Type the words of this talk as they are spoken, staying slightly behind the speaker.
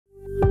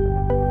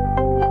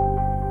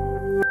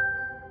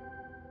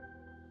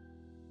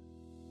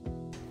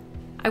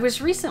I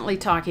was recently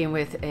talking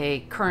with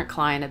a current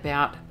client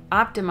about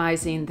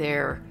optimizing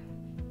their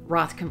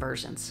Roth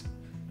conversions.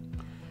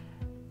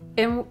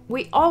 And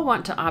we all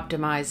want to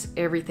optimize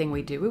everything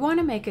we do. We want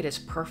to make it as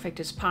perfect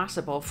as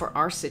possible for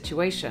our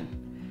situation.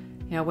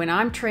 You know, when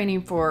I'm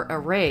training for a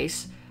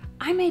race,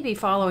 I may be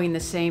following the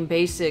same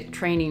basic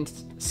training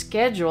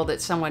schedule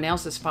that someone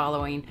else is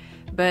following,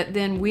 but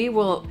then we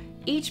will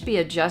each be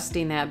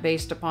adjusting that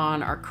based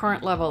upon our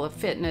current level of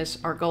fitness,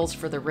 our goals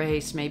for the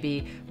race,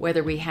 maybe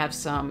whether we have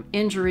some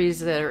injuries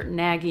that are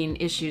nagging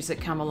issues that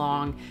come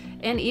along,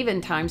 and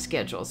even time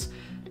schedules.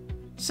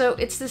 So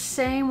it's the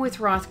same with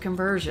Roth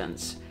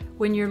conversions.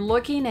 When you're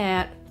looking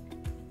at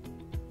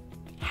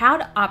how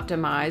to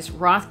optimize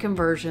Roth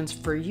conversions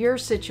for your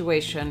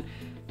situation,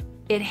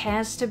 it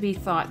has to be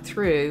thought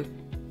through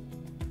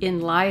in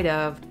light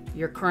of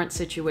your current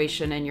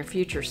situation and your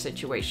future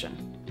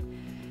situation.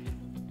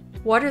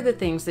 What are the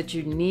things that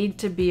you need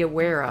to be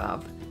aware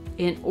of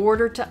in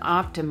order to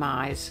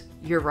optimize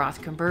your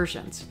Roth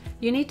conversions?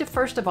 You need to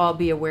first of all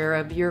be aware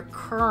of your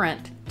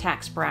current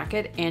tax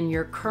bracket and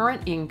your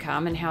current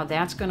income and how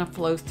that's going to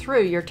flow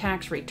through your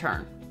tax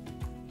return.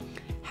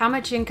 How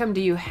much income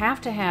do you have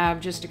to have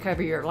just to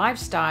cover your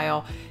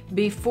lifestyle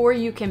before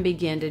you can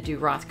begin to do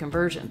Roth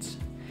conversions?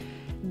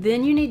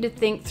 Then you need to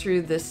think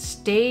through the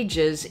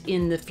stages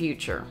in the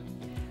future.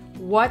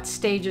 What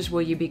stages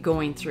will you be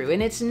going through?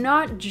 And it's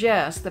not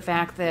just the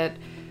fact that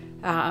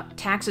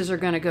taxes are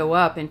going to go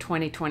up in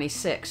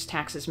 2026.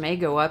 Taxes may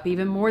go up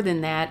even more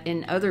than that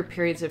in other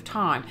periods of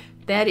time.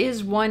 That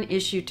is one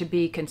issue to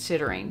be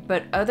considering.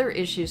 But other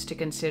issues to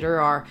consider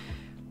are,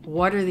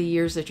 what are the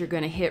years that you're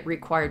going to hit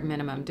required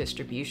minimum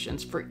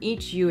distributions for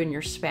each you and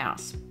your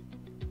spouse?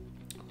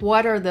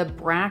 What are the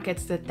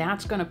brackets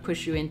that's going to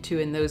push you into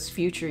in those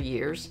future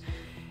years?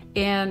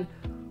 And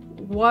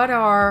what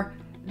are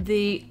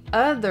the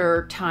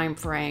other time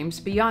frames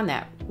beyond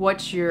that?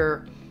 What's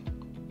the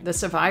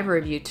survivor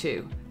of you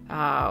two?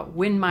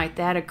 When might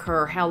that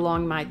occur? How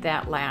long might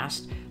that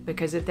last?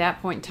 Because at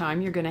that point in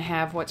time, you're going to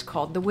have what's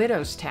called the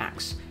widow's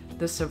tax.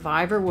 The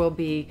survivor will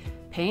be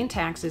paying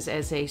taxes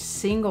as a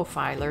single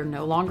filer,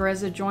 no longer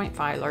as a joint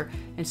filer,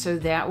 and so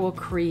that will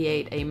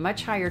create a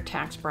much higher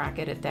tax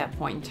bracket at that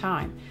point in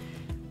time.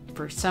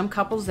 For some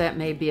couples, that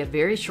may be a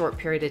very short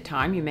period of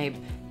time. You may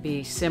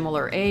be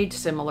similar age,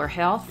 similar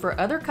health. For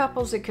other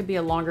couples, it could be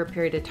a longer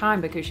period of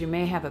time because you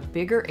may have a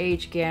bigger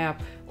age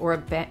gap or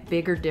a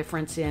bigger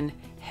difference in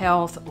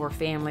health or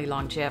family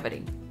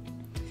longevity.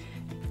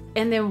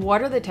 And then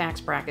what are the tax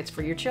brackets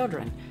for your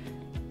children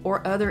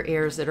or other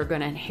heirs that are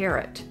going to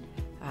inherit?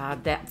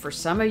 That for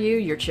some of you,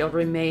 your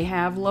children may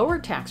have lower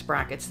tax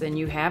brackets than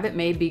you have. It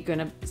may be going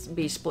to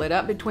be split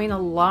up between a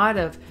lot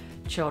of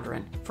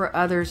children. For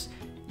others,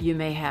 you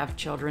may have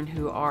children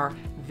who are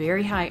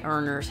very high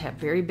earners, have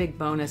very big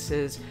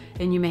bonuses,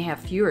 and you may have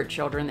fewer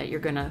children that you're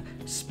going to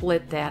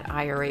split that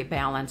IRA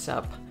balance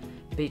up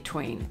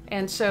between.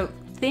 And so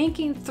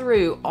thinking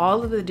through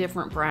all of the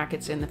different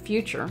brackets in the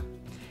future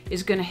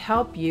is going to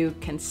help you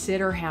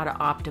consider how to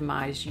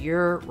optimize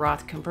your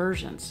Roth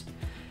conversions.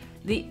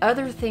 The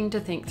other thing to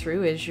think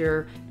through is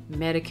your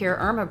Medicare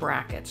IRMAA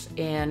brackets,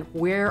 and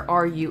where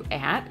are you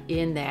at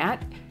in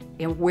that,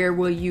 and where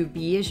will you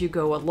be as you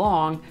go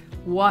along?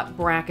 What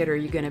bracket are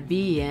you going to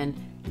be in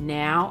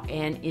now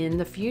and in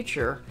the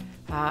future,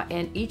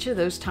 and each of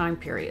those time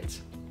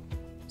periods.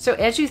 So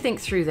as you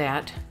think through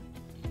that,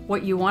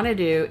 what you want to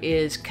do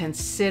is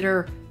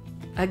consider,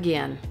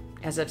 again,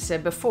 as I've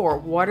said before,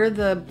 what are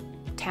the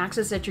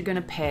taxes that you're going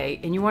to pay,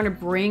 and you want to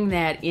bring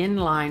that in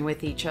line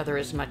with each other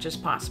as much as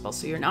possible.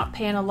 So you're not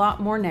paying a lot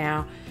more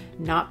now,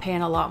 not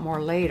paying a lot more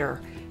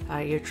later.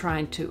 You're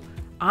trying to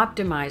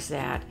optimize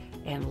that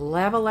and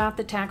level out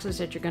the taxes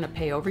that you're going to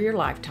pay over your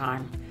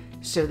lifetime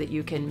so that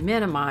you can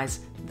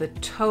minimize the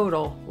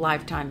total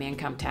lifetime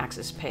income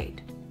taxes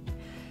paid.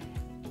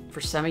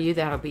 For some of you,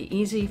 that'll be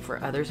easy.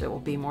 For others, it will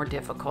be more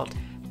difficult.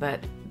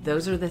 But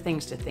those are the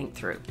things to think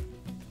through.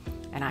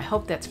 And I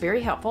hope that's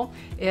very helpful.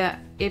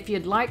 If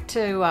you'd like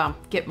to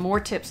get more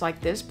tips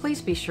like this,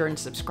 please be sure and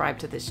subscribe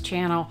to this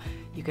channel.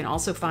 You can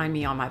also find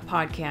me on my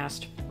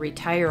podcast,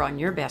 Retire on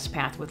Your Best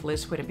Path with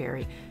Liz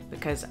Whittaberry,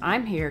 because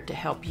I'm here to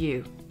help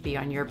you be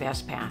on your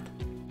best path.